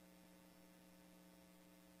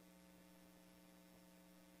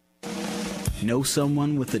 Know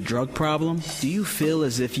someone with a drug problem? Do you feel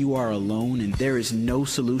as if you are alone and there is no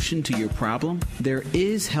solution to your problem? There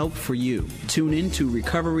is help for you. Tune in to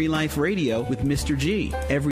Recovery Life Radio with Mr. G every